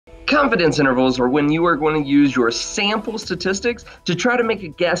Confidence intervals are when you are going to use your sample statistics to try to make a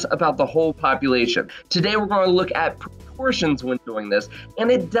guess about the whole population. Today we're going to look at proportions when doing this, and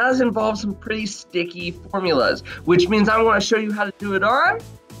it does involve some pretty sticky formulas, which means I'm going to show you how to do it on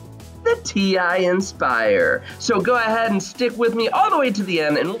the TI-Nspire. So go ahead and stick with me all the way to the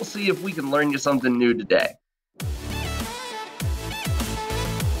end, and we'll see if we can learn you something new today.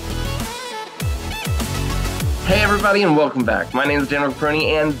 Hey everybody, and welcome back. My name is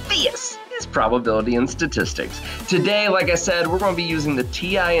MrCaproni, and this is Probability and Statistics. Today, like I said, we're going to be using the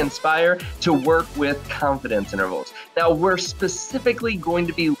TI-Nspire to work with confidence intervals. Now, we're specifically going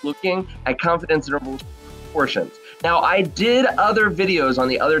to be looking at confidence intervals proportions. Now, I did other videos on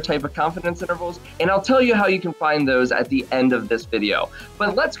the other type of confidence intervals, and I'll tell you how you can find those at the end of this video.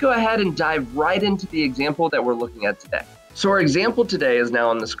 But let's go ahead and dive right into the example that we're looking at today. So our example today is now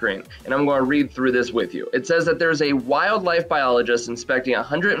on the screen, and I'm going to read through this with you. It says that there's a wildlife biologist inspecting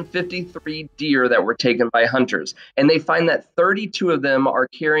 153 deer that were taken by hunters, and they find that 32 of them are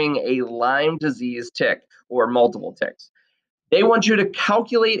carrying a Lyme disease tick or multiple ticks. They want you to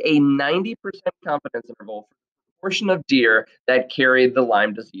calculate a 90% confidence interval for the proportion of deer that carried the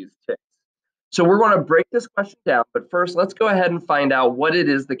Lyme disease tick. So we're going to break this question down, but first let's go ahead and find out what it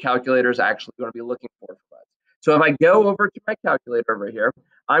is the calculator is actually going to be looking for us. So if I go over to my calculator over here,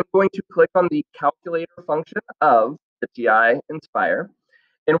 I'm going to click on the calculator function of the TI-Nspire,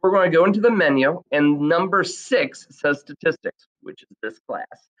 and we're going to go into the menu, and number 6 says statistics, which is this class.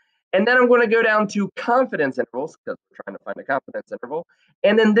 And then I'm going to go down to confidence intervals, because we're trying to find a confidence interval.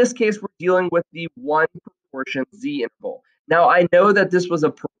 And in this case, we're dealing with the 1 proportion Z interval. Now, I know that this was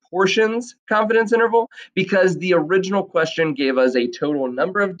a proportions confidence interval because the original question gave us a total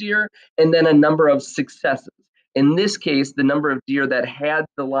number of deer and then a number of successes. In this case, the number of deer that had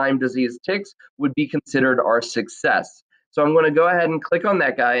the Lyme disease ticks would be considered our success. So I'm going to go ahead and click on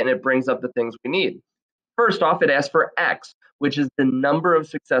that guy, and it brings up the things we need. First off, it asks for X, which is the number of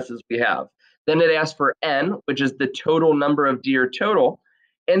successes we have. Then it asks for N, which is the total number of deer total.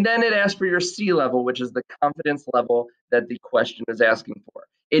 And then it asks for your C level, which is the confidence level that the question is asking for.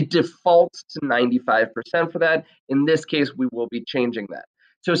 It defaults to 95% for that. In this case, we will be changing that.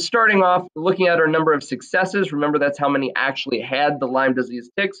 So starting off, looking at our number of successes, remember that's how many actually had the Lyme disease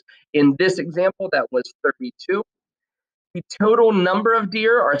ticks. In this example, that was 32. The total number of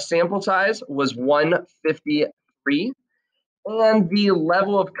deer, our sample size, was 153. And the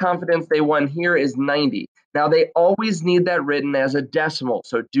level of confidence they want here is 90. Now, they always need that written as a decimal,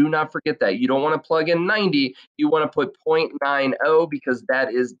 so do not forget that. You don't want to plug in 90. You want to put 0.90 because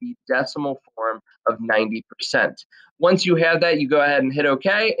that is the decimal form of 90%. Once you have that, you go ahead and hit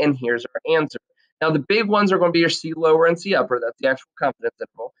OK, and here's our answer. Now, the big ones are going to be your C lower and C upper. That's the actual confidence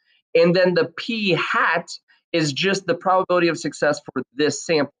interval. And then the P hat is just the probability of success for this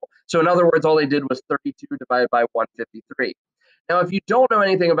sample. So in other words, all they did was 32 divided by 153. Now, if you don't know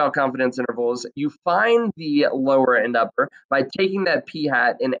anything about confidence intervals, you find the lower and upper by taking that P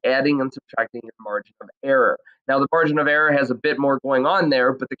hat and adding and subtracting your margin of error. Now, the margin of error has a bit more going on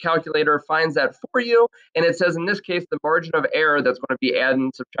there, but the calculator finds that for you, and it says in this case, the margin of error that's going to be added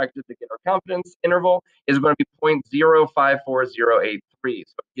and subtracted to get our confidence interval is going to be 0.054083. So it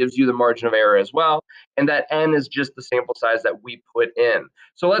gives you the margin of error as well, and that N is just the sample size that we put in.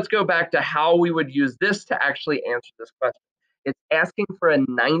 So let's go back to how we would use this to actually answer this question. It's asking for a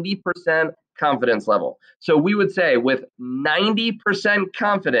 90% confidence level. So we would say with 90%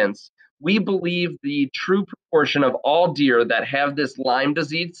 confidence, we believe the true proportion of all deer that have this Lyme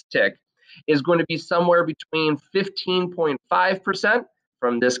disease tick is going to be somewhere between 15.5%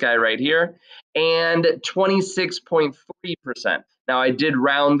 from this guy right here and 26.3%. Now, I did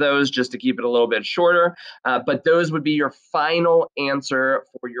round those just to keep it a little bit shorter, but those would be your final answer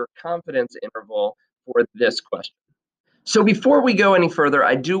for your confidence interval for this question. So before we go any further,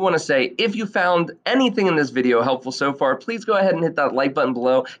 I do want to say, if you found anything in this video helpful so far, please go ahead and hit that like button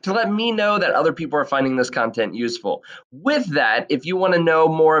below to let me know that other people are finding this content useful. With that, if you want to know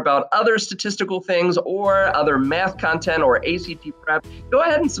more about other statistical things or other math content or ACT prep, go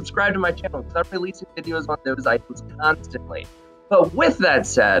ahead and subscribe to my channel because I'm releasing videos on those items constantly. But with that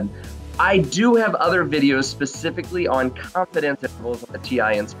said, I do have other videos specifically on confidence intervals on the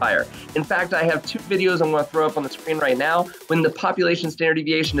TI-Nspire. In fact, I have 2 videos I'm going to throw up on the screen right now, when the population standard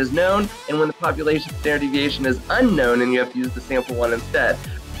deviation is known and when the population standard deviation is unknown and you have to use the sample one instead.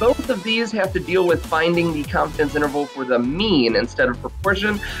 Both of these have to deal with finding the confidence interval for the mean instead of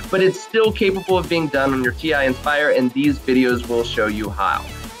proportion, but it's still capable of being done on your TI-Nspire, and these videos will show you how.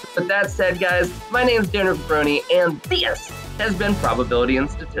 With that said, guys, my name is MrCaproni, and this has been Probability and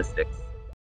Statistics.